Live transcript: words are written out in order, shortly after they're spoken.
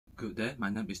Good day, my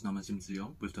name is Norman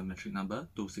Simziyong with the metric number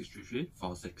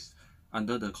 263346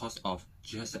 under the course of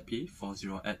GSP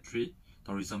 4083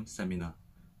 Tourism Seminar.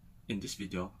 In this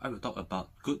video, I will talk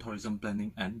about good tourism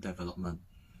planning and development.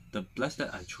 The place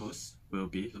that I chose will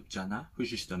be Ljubljana,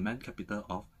 which is the main capital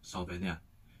of Slovenia.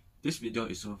 This video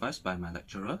is supervised by my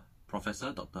lecturer,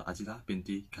 Professor Dr. Azila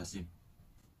binti Kasim.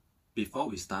 Before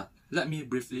we start, let me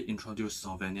briefly introduce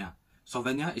Slovenia.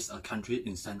 Slovenia is a country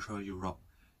in Central Europe.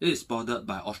 It is bordered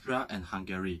by Austria and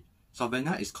Hungary.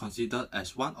 Slovenia is considered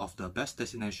as one of the best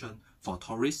destinations for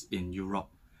tourists in Europe.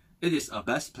 It is a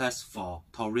best place for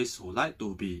tourists who like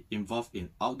to be involved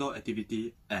in outdoor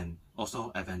activity and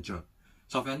also adventure.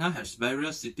 Slovenia has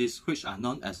various cities which are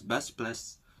known as best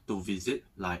places to visit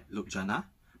like Ljubljana,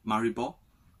 Maribor,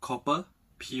 Koper,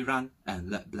 Piran and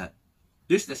Leblet.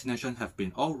 These destinations have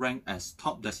been all ranked as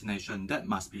top destinations that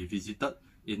must be visited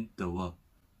in the world.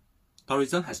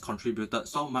 Tourism has contributed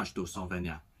so much to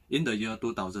Slovenia. In the year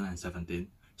 2017,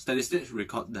 statistics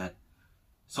record that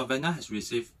Slovenia has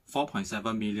received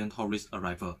 4.7 million tourist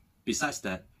arrivals. Besides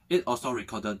that, it also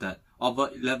recorded that over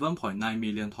 11.9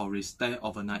 million tourists stay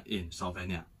overnight in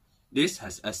Slovenia. This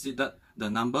has exceeded the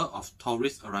number of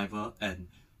tourist arrivals and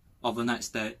overnight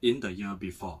stay in the year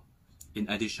before. In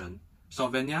addition,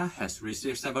 Slovenia has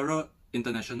received several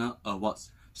international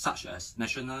awards such as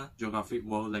National Geographic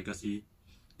World Legacy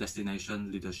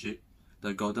Destination Leadership,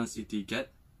 the Golden City Gate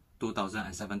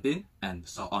 2017, and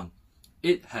so on.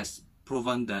 It has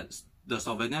proven that the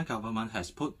Slovenian government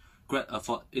has put great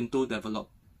effort into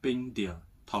developing their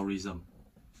tourism.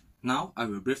 Now, I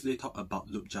will briefly talk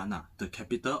about Ljubljana, the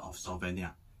capital of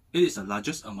Slovenia. It is the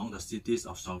largest among the cities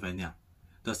of Slovenia.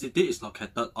 The city is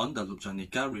located on the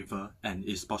Ljubljanica River and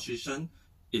is positioned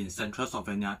in central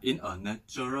Slovenia in a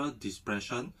natural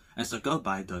depression encircled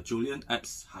by the Julian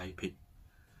Alps high peak.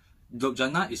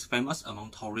 Ljubljana is famous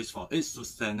among tourists for its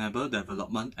sustainable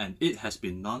development, and it has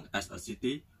been known as a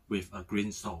city with a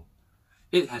green soul.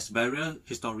 It has various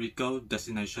historical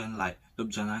destinations like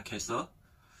Ljubljana Castle,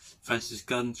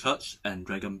 Franciscan Church and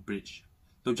Dragon Bridge.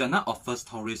 Ljubljana offers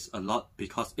tourists a lot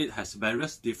because it has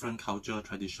various different cultural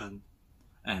traditions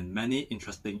and many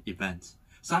interesting events.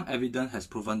 Some evidence has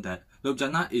proven that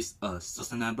Ljubljana is a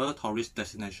sustainable tourist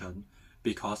destination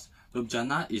because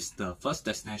Ljubljana is the first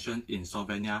destination in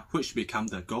Slovenia which became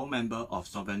the gold member of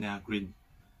Slovenia Green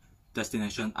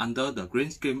Destination under the Green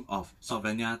Scheme of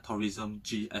Slovenia Tourism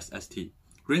GSST.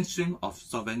 Green Scheme of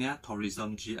Slovenia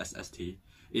Tourism GSST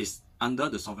is under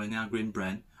the Slovenia Green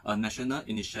brand, a national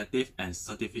initiative and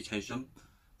certification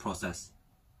process.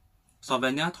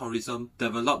 Slovenia Tourism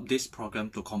developed this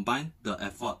program to combine the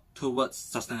effort towards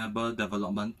sustainable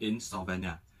development in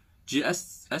Slovenia.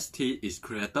 GSST is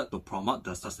created to promote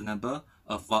the sustainable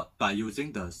effort by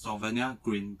using the Slovenia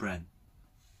Green brand.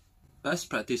 Best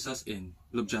practices in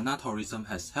Ljubljana tourism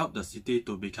has helped the city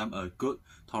to become a good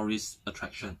tourist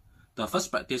attraction. The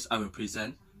first practice I will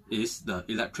present is the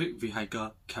electric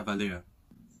vehicle Cavalier.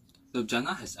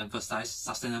 Ljubljana has emphasized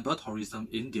sustainable tourism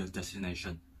in their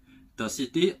destination. The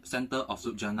city center of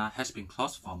Ljubljana has been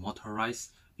closed for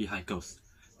motorized vehicles.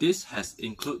 This has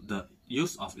included the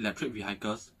use of electric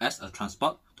vehicles as a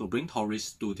transport to bring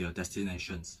tourists to their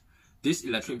destinations. These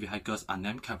electric vehicles are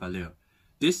named Cavalier.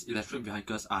 These electric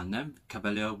vehicles are named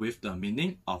Cavalier with the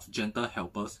meaning of gentle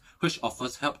helpers, which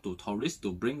offers help to tourists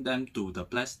to bring them to the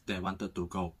place they wanted to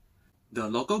go. The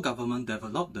local government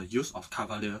developed the use of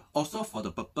Cavalier also for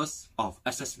the purpose of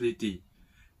accessibility.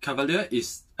 Cavalier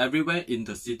is everywhere in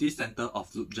the city center of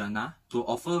Ljubljana to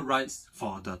offer rides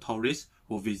for the tourists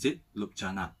who visit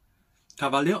Ljubljana.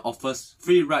 Cavalier offers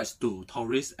free rides to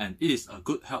tourists, and it is a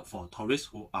good help for tourists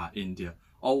who are in their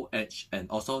old age and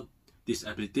also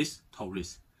disabilities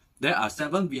tourists. There are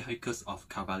 7 vehicles of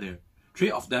Cavalier.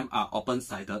 3 of them are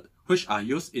open-sided, which are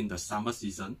used in the summer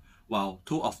season, while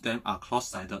 2 of them are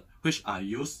closed-sided, which are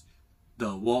used the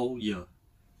whole year.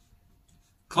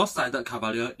 Closed-sided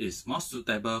Cavalier is more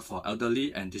suitable for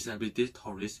elderly and disability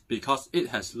tourists because it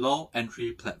has low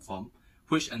entry platform,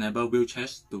 which enable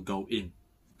wheelchairs to go in.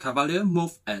 Cavalier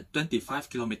move at 25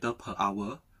 km per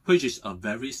hour, which is a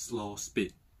very slow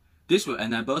speed. This will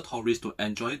enable tourists to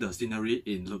enjoy the scenery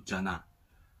in Ljubljana.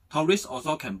 Tourists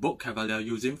also can book Cavalier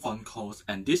using phone calls,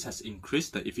 and this has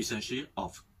increased the efficiency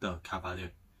of the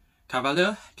Cavalier.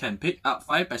 Cavalier can pick up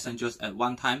 5 passengers at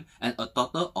one time and a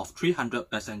total of 300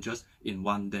 passengers in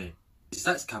one day.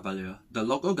 Besides Cavalier, the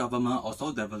local government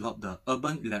also developed the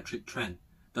urban electric train.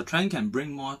 The train can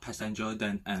bring more passengers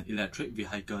than an electric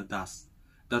vehicle does.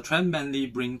 The train mainly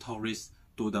brings tourists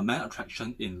to the main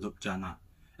attraction in Ljubljana.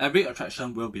 Every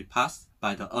attraction will be passed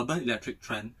by the urban electric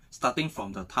train starting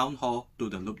from the town hall to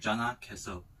the Ljubljana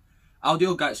castle.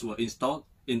 Audio guides were installed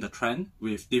in the trend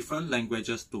with different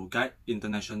languages to guide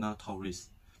international tourists.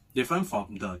 Different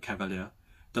from the Cavalier,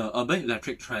 the urban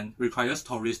electric trend requires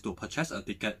tourists to purchase a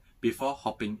ticket before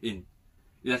hopping in.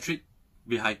 Electric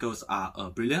vehicles are a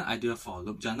brilliant idea for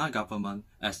Ljubljana government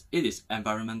as it is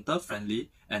environmental friendly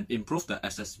and improves the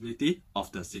accessibility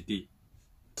of the city.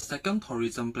 The second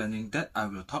tourism planning that I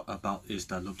will talk about is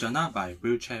the Ljubljana by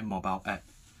Wheelchair mobile app.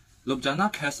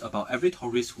 Ljubljana cares about every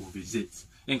tourist who visits,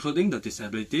 including the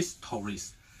disabilities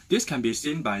tourists. This can be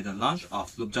seen by the launch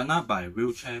of Ljubljana by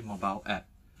Wheelchair mobile app.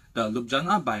 The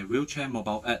Ljubljana by Wheelchair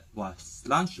mobile app was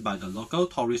launched by the local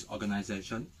tourist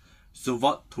organization,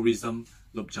 Support Tourism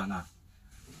Ljubljana.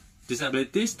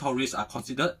 Disabilities tourists are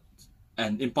considered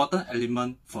an important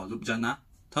element for Ljubljana.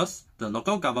 Thus, the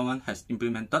local government has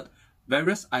implemented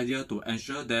various ideas to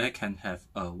ensure they can have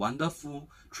a wonderful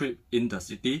trip in the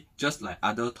city just like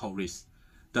other tourists.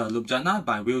 The Ljubljana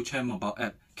by Wheelchair mobile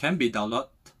app can be downloaded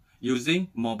using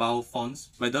mobile phones,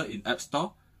 whether in App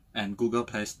Store and Google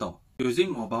Play Store.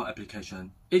 Using mobile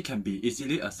application, it can be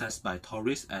easily accessed by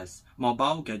tourists as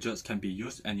mobile gadgets can be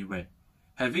used anywhere.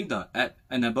 Having the app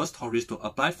enables tourists to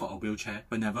apply for a wheelchair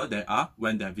whenever they are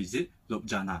when they visit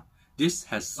Ljubljana. This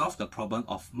has solved the problem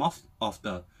of most of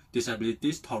the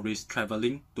disabilities tourists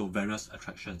traveling to various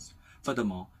attractions.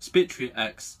 Furthermore, Speed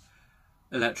 3X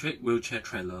electric wheelchair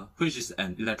trailer, which is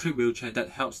an electric wheelchair that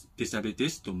helps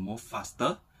disabilities to move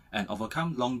faster and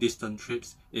overcome long-distance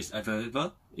trips, is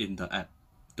available in the app.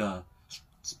 The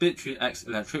Speed 3X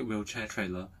electric wheelchair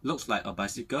trailer looks like a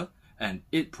bicycle and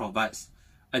it provides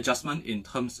adjustment in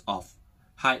terms of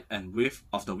height and width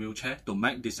of the wheelchair to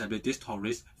make disabilities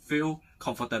tourists feel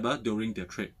comfortable during their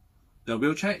trip. The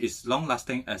wheelchair is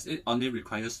long-lasting as it only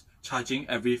requires charging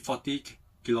every 40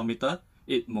 km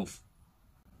it moves.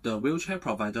 The wheelchair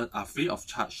provided are free of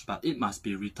charge, but it must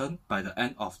be returned by the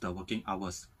end of the working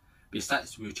hours.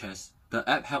 Besides wheelchairs, the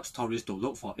app helps tourists to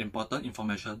look for important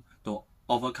information to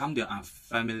overcome their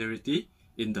unfamiliarity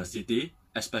in the city,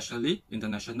 especially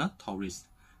international tourists.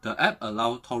 The app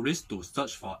allows tourists to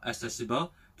search for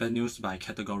accessible venues by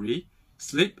category: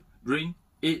 sleep, drink,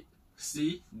 eat,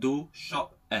 see, do,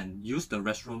 shop, and use the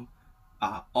restroom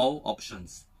are all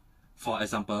options. For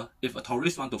example, if a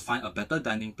tourist wants to find a better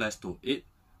dining place to eat,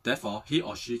 therefore he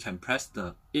or she can press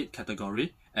the eat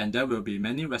category and there will be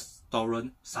many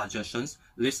restaurant suggestions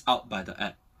listed out by the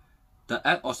app. The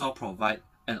app also provides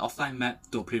an offline map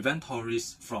to prevent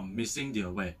tourists from missing their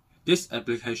way. This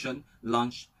application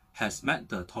launch has made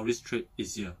the tourist trip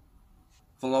easier.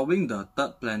 Following the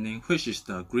third planning, which is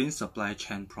the Green Supply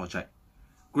Chain Project.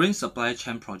 Green Supply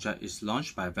Chain Project is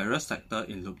launched by various sectors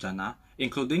in Ljubljana,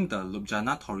 including the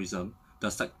Ljubljana Tourism, the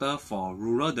Sector for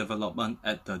Rural Development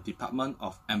at the Department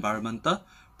of Environmental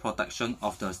Protection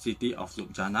of the City of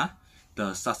Ljubljana,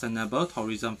 the Sustainable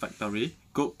Tourism Factory,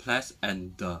 Good Place,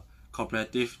 and the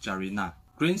Cooperative Jarina.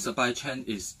 Green Supply Chain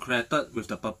is created with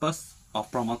the purpose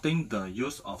of promoting the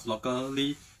use of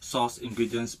locally sourced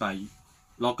ingredients by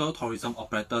local tourism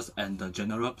operators and the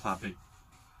general public.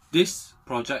 This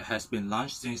project has been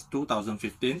launched since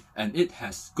 2015 and it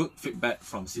has good feedback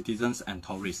from citizens and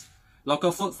tourists.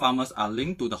 Local food farmers are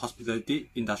linked to the hospitality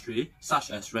industry,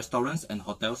 such as restaurants and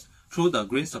hotels, through the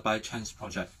Green Supply Chains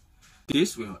project.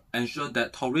 This will ensure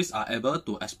that tourists are able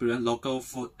to experience local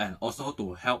food and also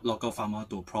to help local farmers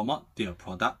to promote their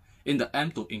product in the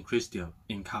aim to increase their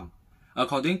income.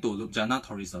 According to Ljubljana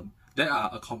Tourism, they are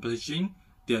accomplishing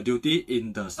their duty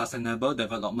in the sustainable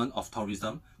development of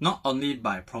tourism, not only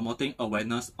by promoting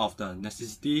awareness of the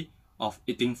necessity of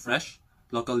eating fresh,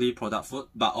 locally produced food,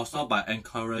 but also by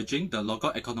encouraging the local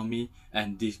economy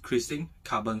and decreasing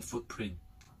carbon footprint.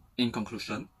 In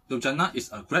conclusion, Ljubljana is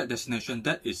a great destination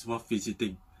that is worth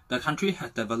visiting. The country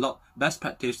has developed best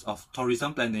practice of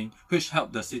tourism planning which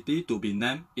help the city to be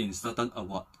named in certain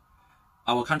awards.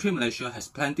 Our country Malaysia has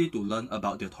plenty to learn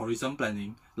about their tourism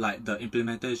planning, like the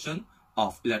implementation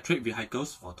of electric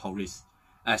vehicles for tourists.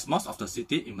 As most of the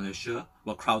cities in Malaysia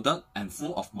were crowded and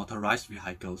full of motorized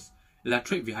vehicles,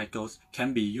 electric vehicles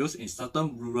can be used in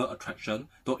certain rural attractions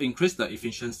to increase the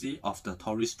efficiency of the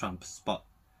tourist transport.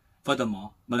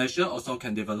 Furthermore, Malaysia also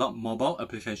can develop mobile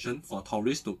applications for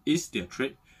tourists to ease their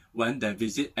trip when they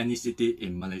visit any city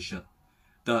in Malaysia.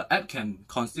 The app can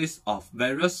consist of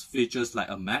various features like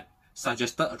a map,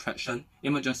 suggested attraction,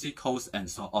 emergency calls, and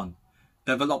so on.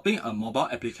 Developing a mobile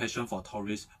application for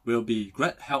tourists will be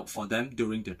great help for them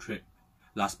during the trip.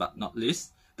 Last but not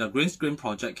least, the Green Screen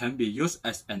project can be used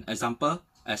as an example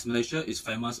as Malaysia is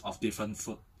famous of different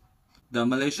food. The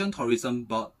Malaysian Tourism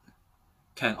Board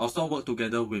can also work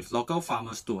together with local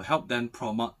farmers to help them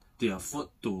promote their food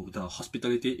to the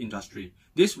hospitality industry.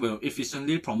 This will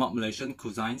efficiently promote Malaysian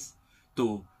cuisines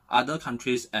to other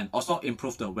countries and also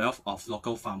improve the wealth of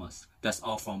local farmers. That's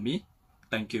all from me.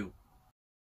 Thank you.